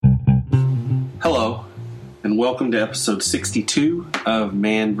Hello, and welcome to episode 62 of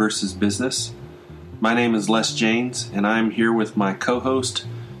Man vs. Business. My name is Les Janes, and I'm here with my co-host,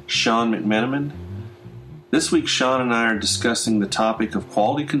 Sean McMenamin. This week, Sean and I are discussing the topic of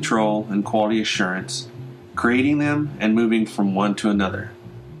quality control and quality assurance, creating them and moving from one to another.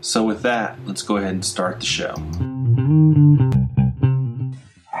 So with that, let's go ahead and start the show.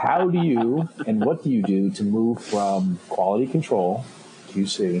 How do you and what do you do to move from quality control,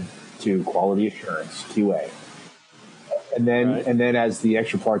 QC, to quality assurance, QA? And then as the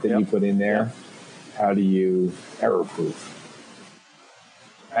extra part that you put in there, how do you error proof?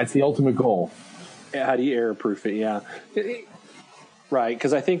 That's the ultimate goal. How do you error proof it? Yeah. Right.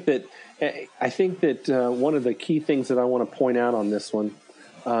 Because I think that one of the key things that I want to point out on this one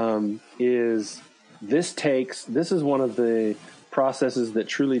is this is one of the processes that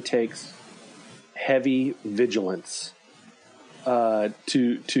truly takes heavy vigilance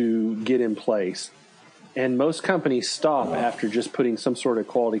to get in place. And most companies stop after just putting some sort of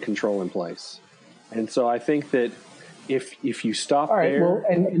quality control in place. And so I think that if you stop there, well,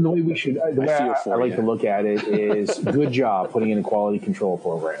 and the way we should, the way I like to look at it is, good job putting in a quality control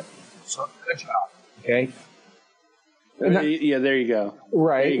program. So good job, okay? Yeah, there you go.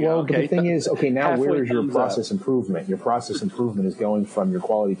 Right. You well, go. Okay. But the thing is, okay, now Halfway where is your thumbs process improvement? Your process improvement is going from your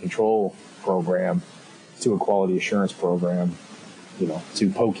quality control program to a quality assurance program, to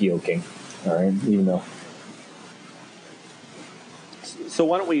poke-yoking, all right? Even though. So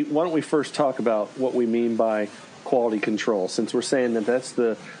why don't we first talk about what we mean by quality control, since we're saying that that's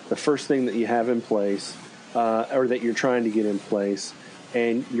the first thing that you have in place, or that you're trying to get in place,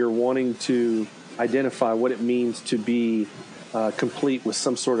 and you're wanting to identify what it means to be complete with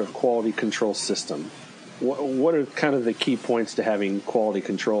some sort of quality control system. What are kind of the key points to having quality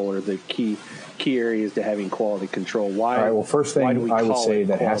control, or the key areas to having quality control? Why? All right. Well, first thing I would say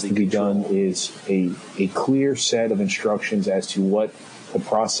that has to be done is a clear set of instructions as to what the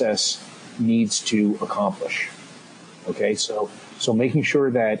process needs to accomplish. Okay, so making sure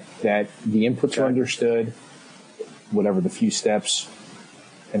that the inputs are understood, whatever the few steps,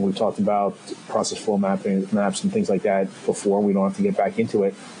 and we've talked about process flow maps and things like that before. We don't have to get back into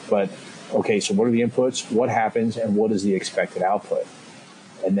it, but okay, so what are the inputs? What happens, and what is the expected output?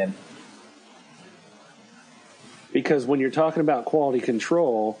 And then, because when you're talking about quality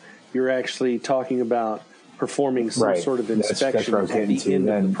control, you're actually talking about performing some sort of inspection at the end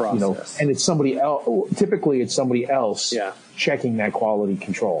of the process. And it's somebody else. Typically, it's somebody else checking that quality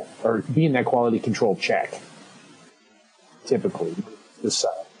control, or being that quality control check. Typically, this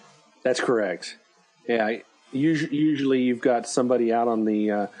side. That's correct. Yeah. Usually, you've got somebody out on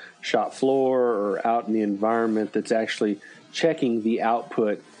the shop floor or out in the environment that's actually checking the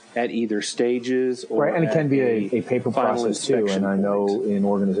output at either stages, or and it can be a paper process too. And I know in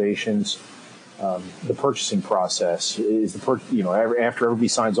organizations, the purchasing process is after everybody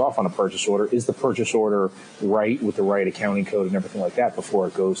signs off on a purchase order, is the purchase order right with the right accounting code and everything like that before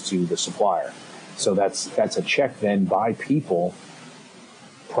it goes to the supplier. So that's a check then by people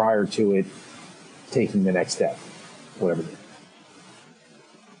prior to it taking the next step, whatever.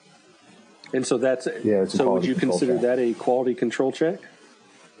 And so so would you consider that a quality control check?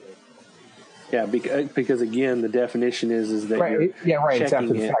 Yeah, because again, the definition is that you're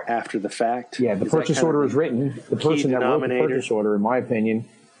checking it after the fact. Yeah, the purchase order is written. The person that wrote the purchase order, in my opinion,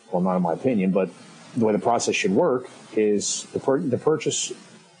 well, not in my opinion, but the way the process should work is the person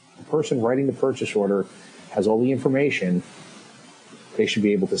writing the purchase order has all the information. They should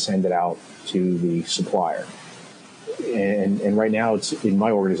be able to send it out to the supplier. And right now, it's in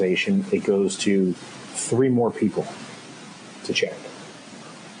my organization, it goes to 3 more people to check.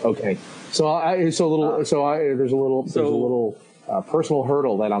 Okay. There's a little personal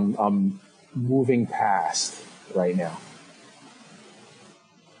hurdle that I'm moving past right now.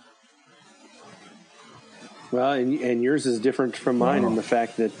 Well, and yours is different from mine in the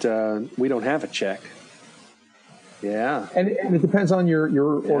fact that we don't have a check. Yeah, and it depends on your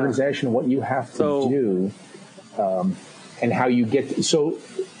organization and what you have to do, and how you get. So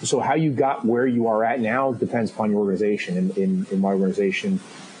how you got where you are at now depends upon your organization. In my organization,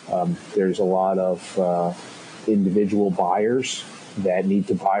 there's a lot of individual buyers that need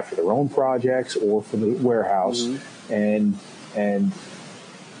to buy for their own projects or for the warehouse, and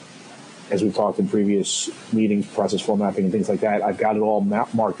as we've talked in previous meetings, process flow mapping and things like that, I've got it all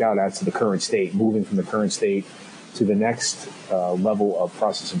marked out as to the current state. Moving from the current state to the next level of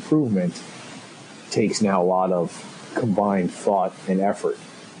process improvement takes now a lot of combined thought and effort.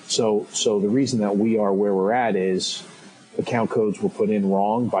 So the reason that we are where we're at is account codes were put in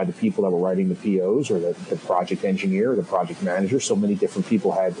wrong by the people that were writing the POs, or the project engineer, or the project manager. So many different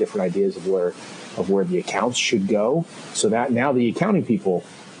people had different ideas of where the accounts should go. So that now the accounting people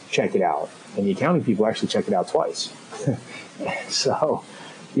check it out, and the accounting people actually check it out twice. So,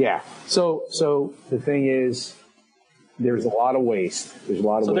 yeah. So the thing is, there's a lot of waste.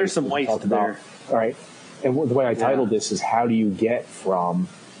 So there's some waste there. All right. And the way I titled this is, how do you get from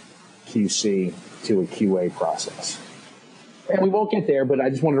QC to a QA process? And we won't get there, but I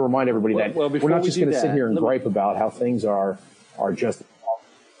just wanted to remind everybody that we're not just going to sit here and gripe about how things are just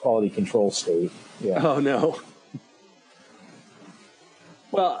quality control state. Yeah. Oh, no.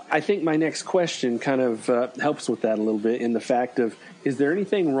 Well, I think my next question kind of helps with that a little bit, in the fact of, is there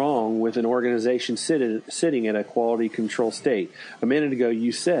anything wrong with an organization sitting at a quality control state? A minute ago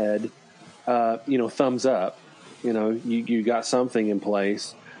you said, thumbs up, you got something in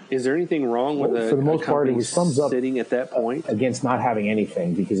place. Is there anything wrong with for the most part, it was thumbs up sitting at that point? Against not having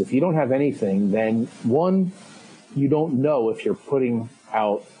anything, because if you don't have anything, then one, you don't know if you're putting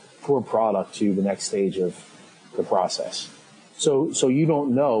out poor product to the next stage of the process. So you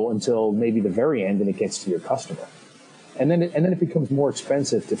don't know until maybe the very end, and it gets to your customer, and then it becomes more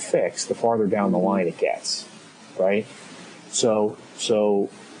expensive to fix the farther down the line it gets, right? So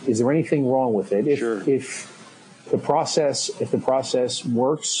is there anything wrong with it? If the process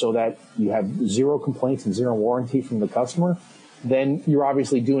works so that you have zero complaints and zero warranty from the customer, then you're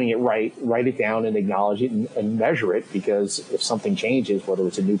obviously doing it right. Write it down and acknowledge it and measure it, because if something changes, whether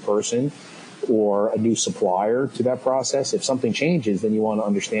it's a new person or a new supplier to that process, if something changes, then you want to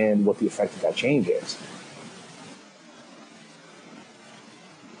understand what the effect of that change is.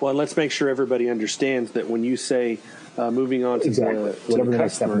 Well, let's make sure everybody understands that when you say moving on to the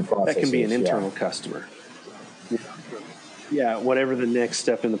customer, that can be an internal customer. Yeah, whatever the next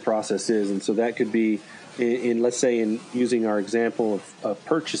step in the process is. And so that could be, let's say, in using our example of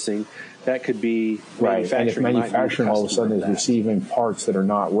purchasing, that could be right. And if manufacturing all of a sudden is receiving parts that are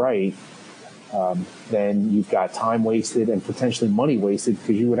not right, then you've got time wasted and potentially money wasted,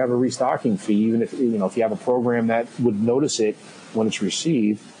 because you would have a restocking fee, even if you have a program that would notice it when it's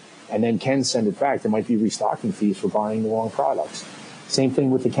received and then can send it back. There might be restocking fees for buying the wrong products. Same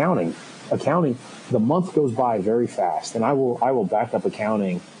thing with accounting. Accounting, the month goes by very fast, and I will back up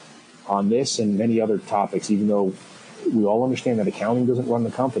accounting on this and many other topics, even though we all understand that accounting doesn't run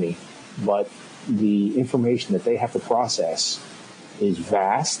the company, but the information that they have to process is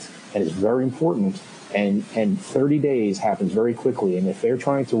vast and is very important, and 30 days happens very quickly. And if they're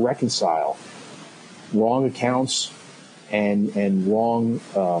trying to reconcile wrong accounts and wrong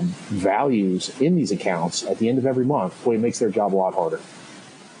values in these accounts at the end of every month, boy, it makes their job a lot harder.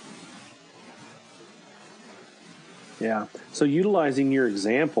 Yeah. So utilizing your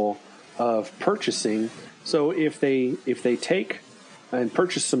example of purchasing, so if they take and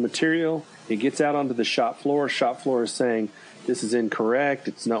purchase some material, it gets out onto the shop floor is saying, this is incorrect,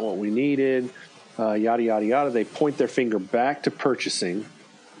 it's not what we needed, yada, yada, yada. They point their finger back to purchasing.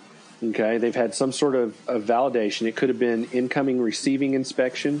 Okay, they've had some sort of validation. It could have been incoming receiving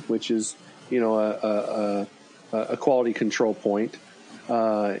inspection, which is, a quality control point.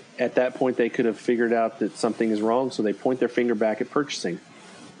 At that point, they could have figured out that something is wrong, so they point their finger back at purchasing.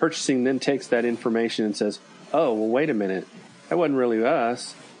 Purchasing then takes that information and says, oh, well, wait a minute. That wasn't really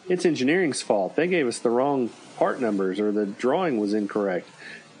us. It's engineering's fault. They gave us the wrong part numbers, or the drawing was incorrect,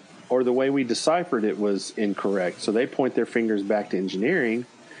 or the way we deciphered it was incorrect. So they point their fingers back to engineering.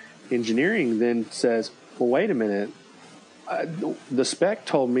 Engineering then says, well, wait a minute. The spec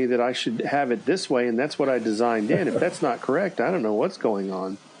told me that I should have it this way, and that's what I designed in. If that's not correct, I don't know what's going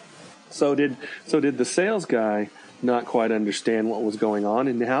on. So did the sales guy not quite understand what was going on,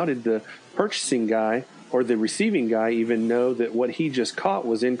 and how did the purchasing guy or the receiving guy even know that what he just caught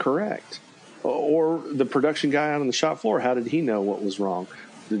was incorrect? Or the production guy out on the shop floor, how did he know what was wrong?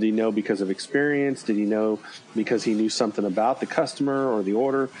 Did he know because of experience? Did he know because he knew something about the customer or the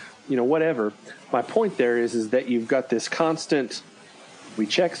order? Whatever. My point there is that you've got this constant, we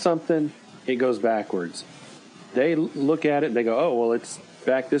check something, it goes backwards. They look at it and they go, oh, well, it's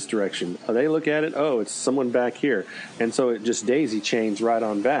back this direction. They look at it, oh, it's someone back here. And so it just daisy chains right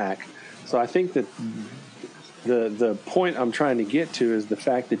on back. So I think that the point I'm trying to get to is the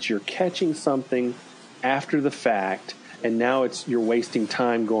fact that you're catching something after the fact, and now you're wasting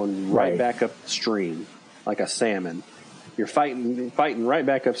time going right back upstream like a salmon. You're fighting right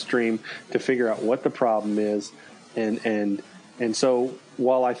back upstream to figure out what the problem is, and so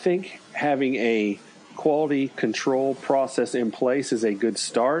while I think having a quality control process in place is a good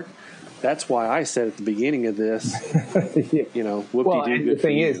start, that's why I said at the beginning of this, whoop-de-doo. Well, the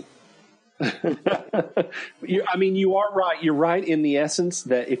thing is, You are right. You're right in the essence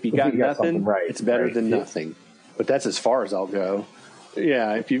that if you got nothing, right, it's better than nothing. But that's as far as I'll go.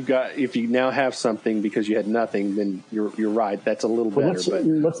 Yeah, if you now have something because you had nothing, then you're right. That's a little better.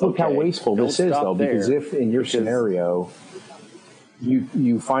 Let's look how wasteful this is, though, because if in your scenario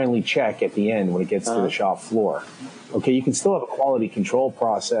you finally check at the end when it gets to the shop floor, okay, you can still have a quality control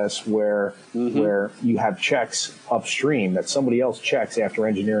process where you have checks upstream that somebody else checks after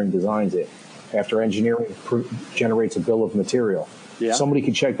engineering designs it, after engineering generates a bill of material. Yeah. Somebody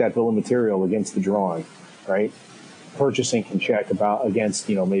can check that bill of material against the drawing, right? Purchasing can check against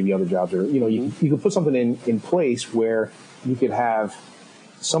maybe other jobs, or you can put something in place where you could have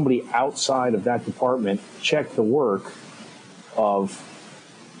somebody outside of that department check the work of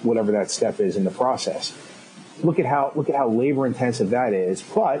whatever that step is in the process. Look at how labor intensive that is.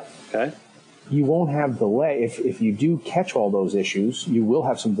 But you won't have delay if you do catch all those issues. You will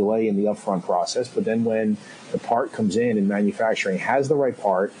have some delay in the upfront process, but then when the part comes in and manufacturing has the right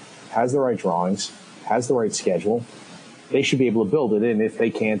part, has the right drawings, has the right schedule, they should be able to build it in. If they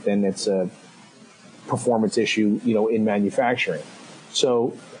can't, then it's a performance issue, in manufacturing.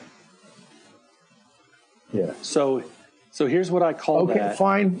 So, yeah. So here's what I call that. Okay,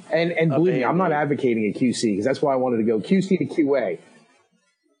 fine. And believe me, I'm not advocating a QC because that's why I wanted to go QC to QA.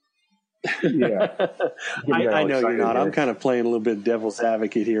 Yeah. I know you're not. Here. I'm kind of playing a little bit devil's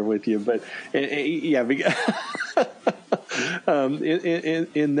advocate here with you, but yeah.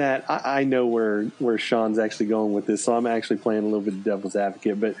 In that, I know where Sean's actually going with this, so I'm actually playing a little bit of devil's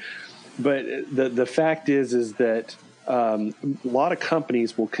advocate. But the fact is that a lot of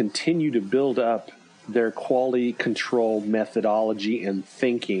companies will continue to build up their quality control methodology and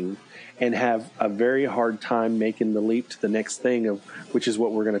thinking, and have a very hard time making the leap to the next thing, which is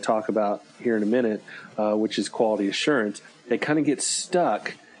what we're going to talk about here in a minute, which is quality assurance. They kind of get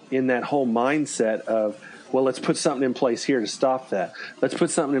stuck in that whole mindset of, well, let's put something in place here to stop that. Let's put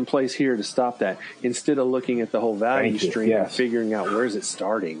something in place here to stop that, instead of looking at the whole value stream and figuring out where's it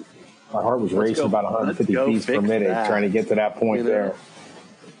starting. My heart was racing about 150 beats per minute trying to get to that point there.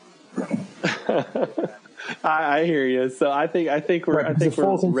 I hear you. So I think we're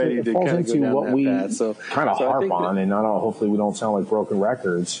ready to kind of go down what that we path. So kind of harp on, and hopefully we don't sound like broken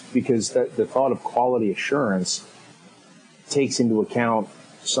records, because the thought of quality assurance takes into account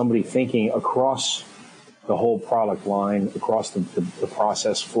somebody thinking across the whole product line, across the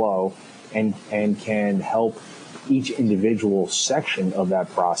process flow, and can help each individual section of that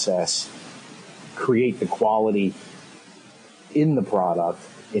process create the quality in the product,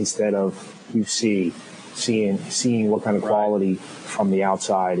 instead of seeing what kind of quality from the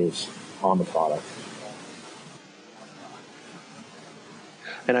outside is on the product.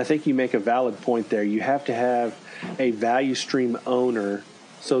 And I think you make a valid point there. You have to have a value stream owner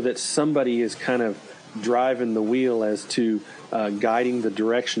so that somebody is kind of driving the wheel as to guiding the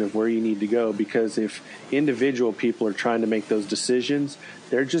direction of where you need to go. Because if individual people are trying to make those decisions,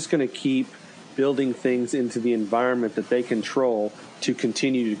 they're just going to keep building things into the environment that they control to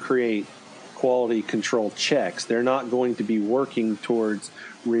continue to create quality control checks. They're not going to be working towards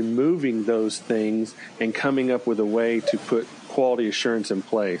removing those things and coming up with a way to put quality assurance in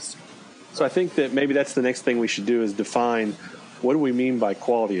place. So I think that maybe that's the next thing we should do, is define what do we mean by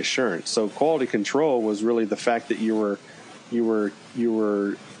quality assurance. So quality control was really the fact that you were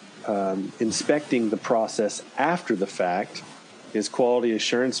inspecting the process after the fact. Does quality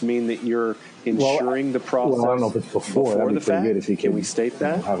assurance mean that you're ensuring the process? Well, I don't know if it's before. That'd be pretty good if you can we state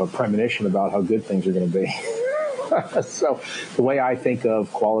that? Have a premonition about how good things are going to be. So the way I think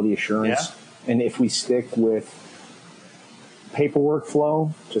of quality assurance, and if we stick with paperwork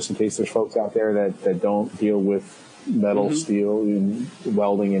flow, just in case there's folks out there that don't deal with metal, steel, and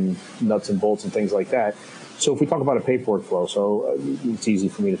welding and nuts and bolts and things like that. So if we talk about a paperwork flow, so it's easy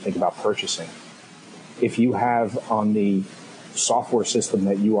for me to think about purchasing. If you have on the software system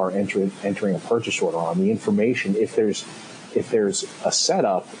that you are entering a purchase order on, the information, if there's a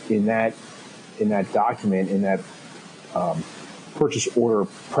setup in that document, in that purchase order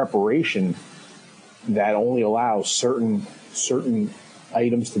preparation that only allows certain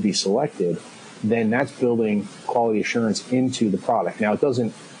items to be selected, then that's building quality assurance into the product. Now it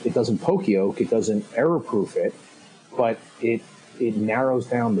doesn't poke yoke, it doesn't error proof it, but it narrows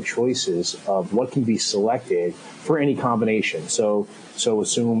down the choices of what can be selected for any combination. So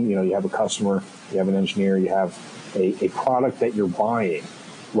assume, you have a customer, you have an engineer, you have a product that you're buying.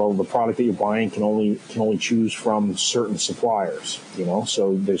 Well, the product that you're buying can only choose from certain suppliers,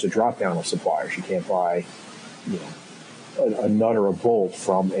 so there's a drop down of suppliers. You can't buy, a nut or a bolt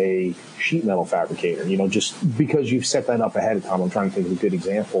from a sheet metal fabricator, just because you've set that up ahead of time. I'm trying to think of a good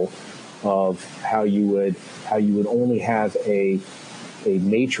example. of how you would only have a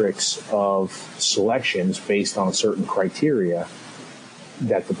matrix of selections based on certain criteria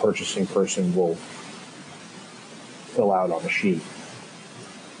that the purchasing person will fill out on the sheet.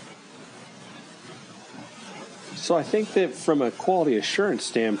 So I think that from a quality assurance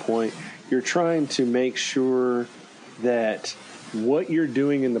standpoint, you're trying to make sure that what you're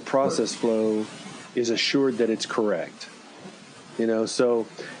doing in the process flow is assured that it's correct. So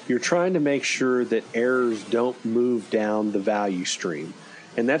you're trying to make sure that errors don't move down the value stream.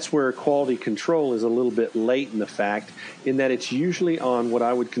 And that's where quality control is a little bit late in the fact, in that it's usually on what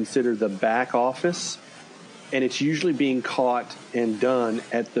I would consider the back office, and it's usually being caught and done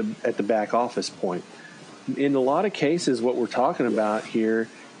at the back office point. In a lot of cases, what we're talking about here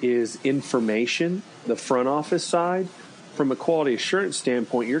is information, the front office side. From a quality assurance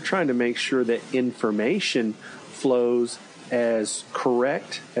standpoint, you're trying to make sure that information flows as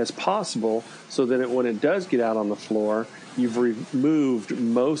correct as possible so that when it does get out on the floor, you've removed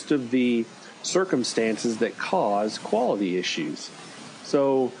most of the circumstances that cause quality issues.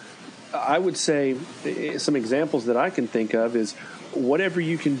 So I would say some examples that I can think of is whatever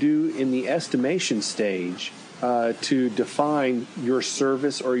you can do in the estimation stage to define your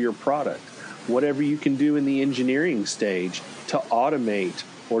service or your product, whatever you can do in the engineering stage to automate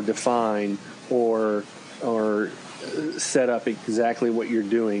or define or set up exactly what you're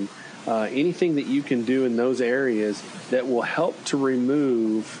doing. Anything that you can do in those areas that will help to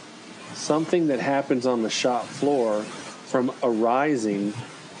remove something that happens on the shop floor from arising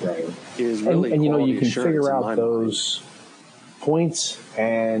is really and quality you can assurance figure out those points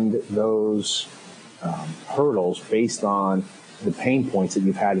and those hurdles based on the pain points that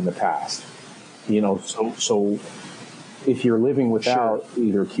you've had in the past. So if you're living without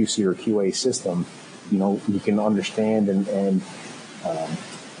either a QC or QA system, you can understand and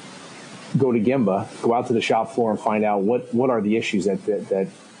go to Gemba, go out to the shop floor and find out what are the issues that the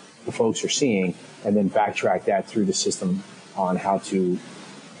folks are seeing, and then backtrack that through the system on how to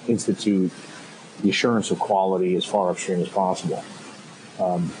institute the assurance of quality as far upstream as possible.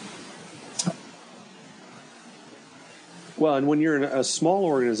 Well, and when you're in a small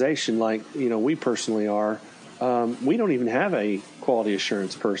organization like we personally are, we don't even have a quality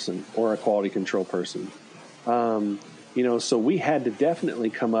assurance person or a quality control person. So we had to definitely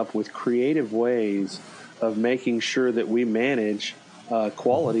come up with creative ways of making sure that we manage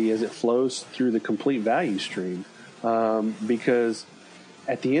quality as it flows through the complete value stream. Because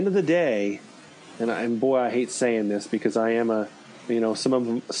at the end of the day, and boy, I hate saying this because I am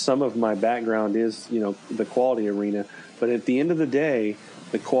some of my background is, the quality arena. But at the end of the day,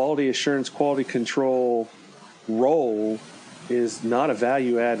 the quality assurance, quality control role is not a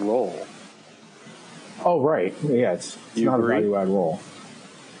value-add role. Oh, right. Yeah, it's not a value-add role.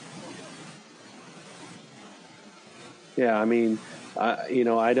 Yeah, I mean,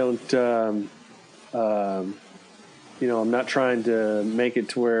 I don't, I'm not trying to make it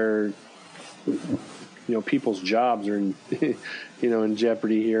to where, people's jobs are in, in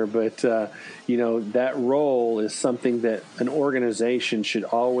jeopardy here. But, that role is something that an organization should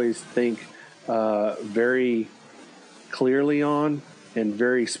always think very clearly on and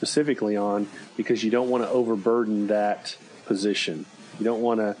very specifically on, because you don't want to overburden that position. You don't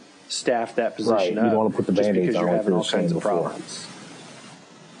want to staff that position up. You don't want to put the Band-Aids on you're like having you were all kinds saying of before. problems.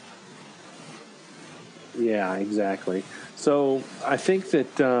 Yeah, exactly. So I think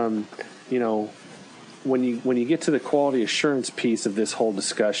that when you get to the quality assurance piece of this whole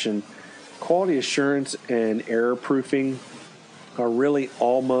discussion, quality assurance and error proofing are really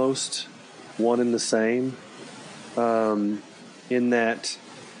almost one and the same. In that,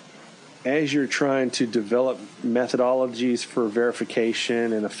 as you're trying to develop methodologies for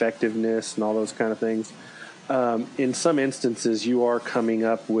verification and effectiveness and all those kind of things, in some instances you are coming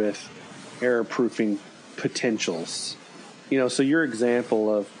up with error proofing potentials. So your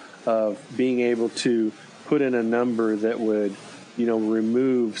example of being able to put in a number that would,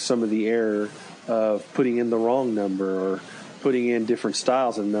 remove some of the error of putting in the wrong number or putting in different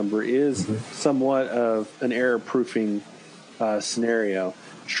styles of number is somewhat of an error proofing scenario.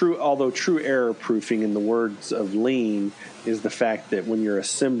 Although true error proofing, in the words of Lean, is the fact that when you're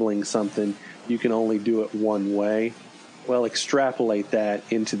assembling something, you can only do it one way. Well, extrapolate that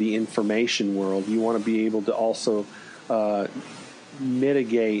into the information world. You want to be able to also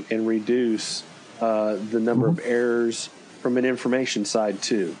mitigate and reduce the number of errors from an information side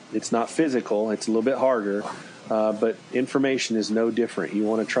too. It's not physical; it's a little bit harder, but information is no different. You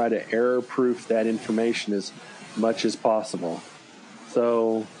want to try to error-proof that information as much as possible.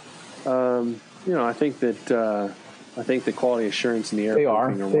 So, I think that I think the quality assurance and the air they are,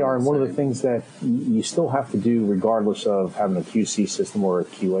 and one of the things that you still have to do, regardless of having a QC system or a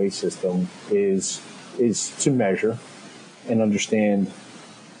QA system, is to measure and understand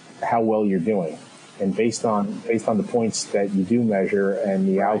how well you're doing, and based on the points that you do measure and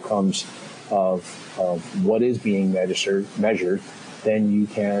the outcomes of what is being measured, then you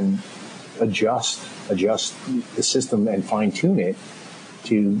can adjust the system and fine tune it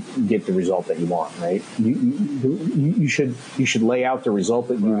to get the result that you want, right? You should lay out the result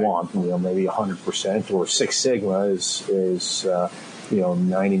that you want. Maybe 100% or Six Sigma is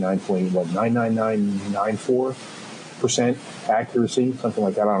 99.99994% accuracy, something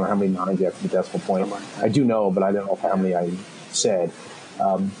like that. I don't know how many nines after the decimal point. I do know, but I don't know how many I said.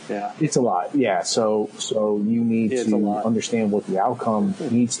 It's a lot. Yeah. So you need to understand what the outcome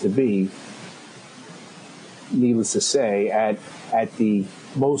needs to be. Needless to say, at the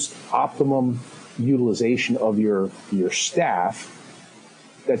most optimum utilization of your staff,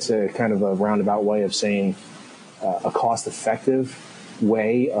 that's a kind of a roundabout way of saying a cost-effective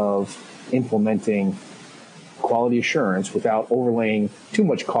way of implementing quality assurance without overlaying too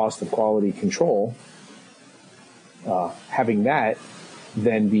much cost of quality control. Having that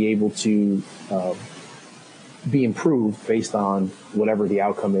then be able to be improved based on whatever the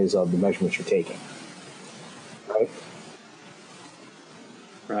outcome is of the measurements you're taking.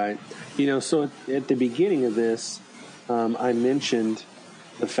 Right. So at the beginning of this, I mentioned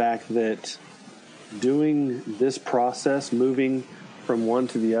the fact that doing this process, moving from one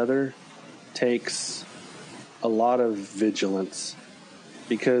to the other, takes a lot of vigilance,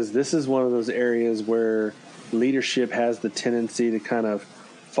 because this is one of those areas where leadership has the tendency to kind of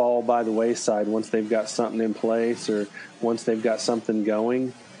fall by the wayside once they've got something in place or once they've got something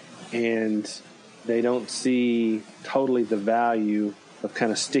going, and they don't see totally the value of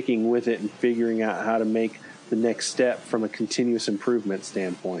kind of sticking with it and figuring out how to make the next step from a continuous improvement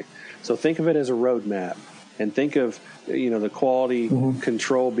standpoint. So think of it as a roadmap, and think of the quality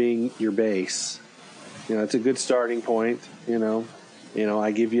control being your base. It's a good starting point.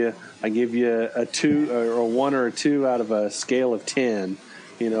 I give you a 2 or a 1 or a 2 out of a scale of 10.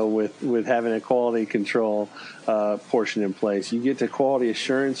 With having a quality control portion in place. You get to quality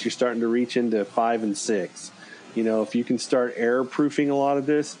assurance, you're starting to reach into 5 and 6. If you can start error proofing a lot of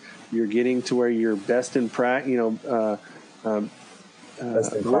this, you're getting to where you're best in world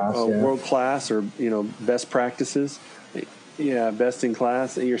class, or best practices. Best in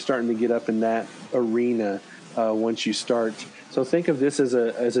class. You're starting to get up in that arena once you start. So think of this as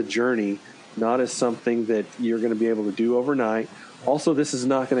a journey, not as something that you're going to be able to do overnight. Also, this is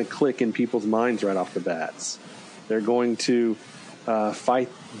not going to click in people's minds right off the bats. They're going to fight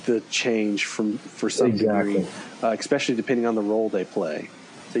the change for some degree, especially depending on the role they play.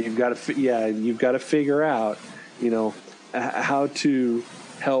 So you've got to figure out, how to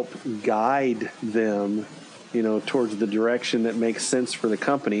help guide them, towards the direction that makes sense for the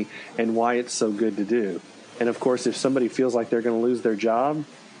company and why it's so good to do. And of course, if somebody feels like they're going to lose their job,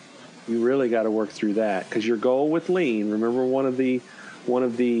 you really got to work through that, because your goal with lean, remember one of the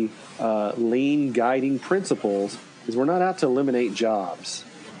lean guiding principles is we're not out to eliminate jobs.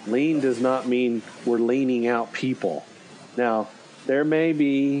 Lean does not mean we're leaning out people. Now, there may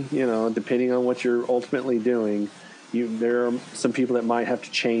be, depending on what you're ultimately doing, there are some people that might have to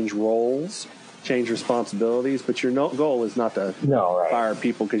change roles, change responsibilities, but your goal is not to fire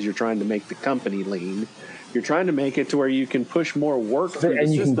people because you're trying to make the company lean. You're trying to make it to where you can push more work through the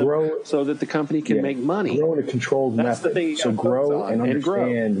system, can grow, so that the company can make money. Grow in a controlled method. So grow and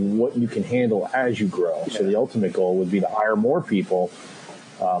understand what you can handle as you grow. Yeah. So the ultimate goal would be to hire more people,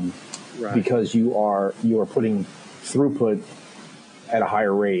 because you are putting throughput at a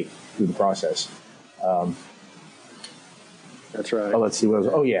higher rate through the process. That's right. Let's see what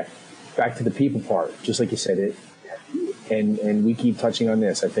else. Oh yeah, back to the people part. Just like you said it. And we keep touching on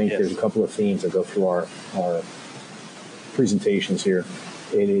this. I think there's a couple of themes that go through our presentations here.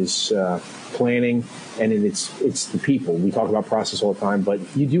 It is planning, and it's the people. We talk about process all the time, but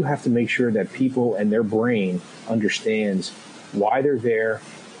you do have to make sure that people and their brain understands why they're there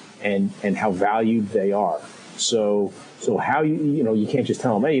and how valued they are. So how you can't just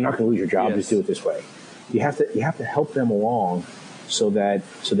tell them, hey, you're not going to lose your job, just do it this way. You have to help them along so that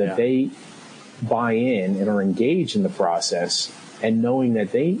they buy in and are engaged in the process, and knowing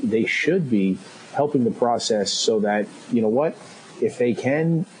that they should be helping the process, so that, if they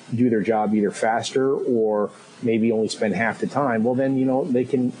can do their job either faster or maybe only spend half the time, well then, they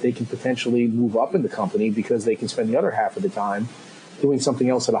can potentially move up in the company because they can spend the other half of the time doing something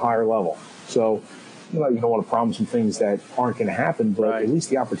else at a higher level. So, you don't want to promise some things that aren't going to happen, but at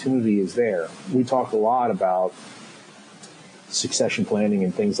least the opportunity is there. We talk a lot about succession planning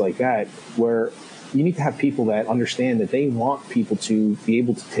and things like that, where you need to have people that understand that they want people to be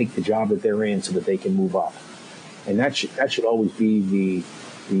able to take the job that they're in so that they can move up. And that should always be the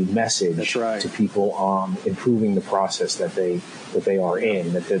message to people on improving the process that they are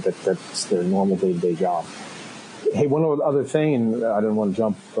in, that's their normal day-to-day job. Hey, one other thing, and I don't want to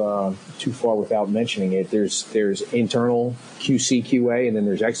jump too far without mentioning it, there's internal QC QA and then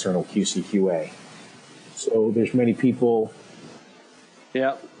there's external QC QA. So there's many people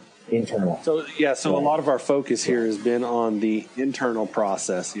internal. So a lot of our focus here has been on the internal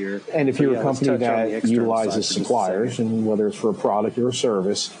process here. And if you're a company that utilizes suppliers, and whether it's for a product or a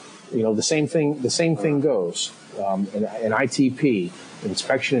service, the same thing goes. An ITP,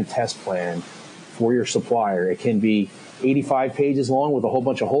 inspection and test plan for your supplier, it can be 85 pages long with a whole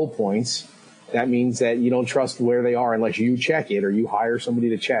bunch of hold points. That means that you don't trust where they are unless you check it or you hire somebody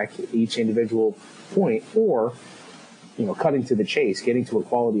to check each individual point. Or, cutting to the chase, getting to a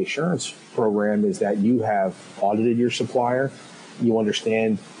quality assurance program is that you have audited your supplier, you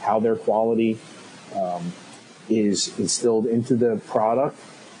understand how their quality is instilled into the product,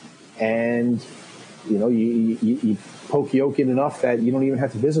 and you poke yoke it enough that you don't even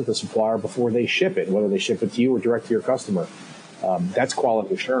have to visit the supplier before they ship it, whether they ship it to you or direct to your customer. That's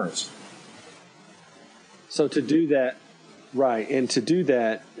quality assurance. So to do that,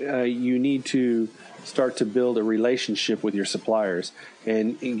 you need to start to build a relationship with your suppliers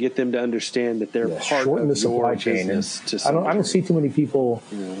and get them to understand that they're part of the supply chain. I don't see too many people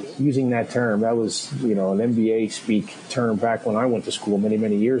using that term. That was, an MBA speak term back when I went to school many,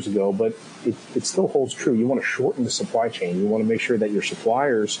 many years ago, but it still holds true. You want to shorten the supply chain. You want to make sure that your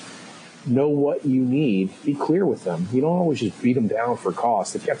suppliers know what you need. Be clear with them. You don't always just beat them down for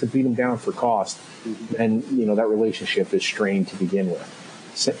cost. If you have to beat them down for cost, then, that relationship is strained to begin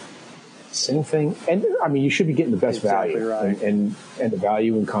with. Same thing. And you should be getting the best value. Right. And the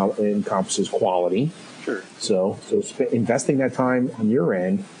value encompasses quality. Sure. So investing that time on your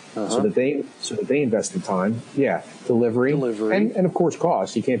end, so that they invest the time. Yeah. Delivery. And of course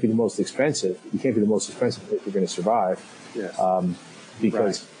cost. You can't be the most expensive. You can't be the most expensive if you're going to survive. Yes.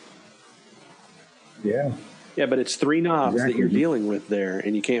 Because Yeah, but it's three knobs that you're dealing with there,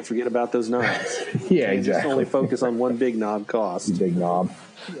 and you can't forget about those knobs. Yeah, exactly. Just only focus on one big knob, cost. Big knob.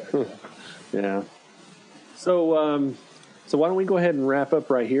 Yeah. So why don't we go ahead and wrap up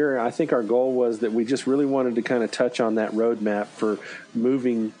right here? I think our goal was that we just really wanted to kind of touch on that roadmap for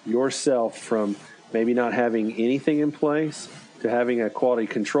moving yourself from maybe not having anything in place to having a quality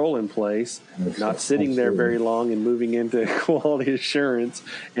control in place, not sitting there very long and moving into quality assurance,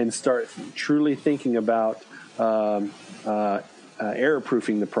 and start truly thinking about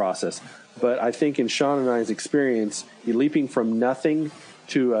error-proofing the process. But I think in Sean and I's experience, you're leaping from nothing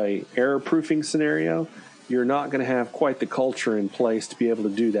to a error-proofing scenario, you're not going to have quite the culture in place to be able to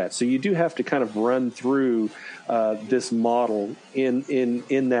do that. So you do have to kind of run through this model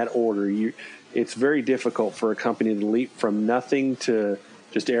in that order. It's very difficult for a company to leap from nothing to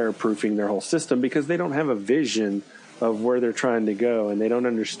just error-proofing their whole system because they don't have a vision of where they're trying to go, and they don't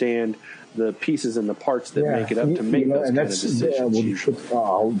understand the pieces and the parts that make it up to make those kind of decisions.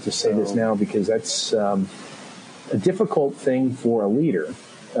 I'll just say this now because that's a difficult thing for a leader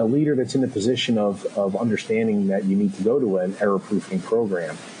that's in the position of understanding that you need to go to an error-proofing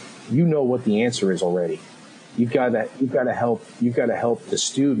program. You know what the answer is already. You've got to help the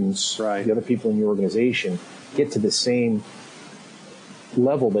students, right, the other people in your organization, get to the same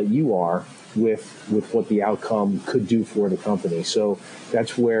level that you are with what the outcome could do for the company. So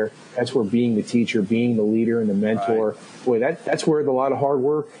that's where being the teacher, being the leader and the mentor, boy, that's where a lot of hard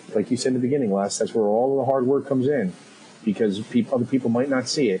work, like you said in the beginning, Les, that's where all of the hard work comes in, because other people might not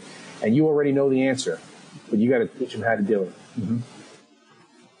see it, and you already know the answer, but you got to teach them how to do it. Mm-hmm.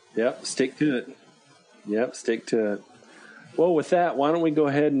 Yep, stick to it. Well, with that, why don't we go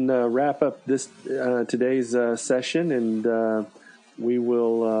ahead and wrap up this today's session, and we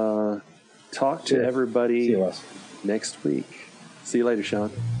will talk to everybody next week. See you later,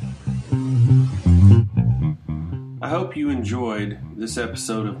 Sean. I hope you enjoyed this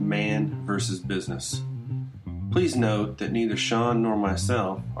episode of Man versus Business. Please note that neither Sean nor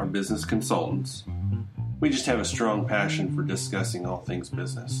myself are business consultants. We just have a strong passion for discussing all things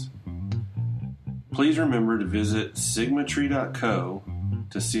business. Please remember to visit sigmatree.co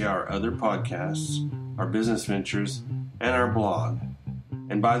to see our other podcasts, our business ventures, and our blog.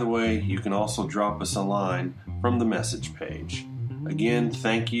 And by the way, you can also drop us a line from the message page. Again,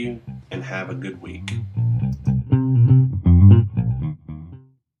 thank you and have a good week.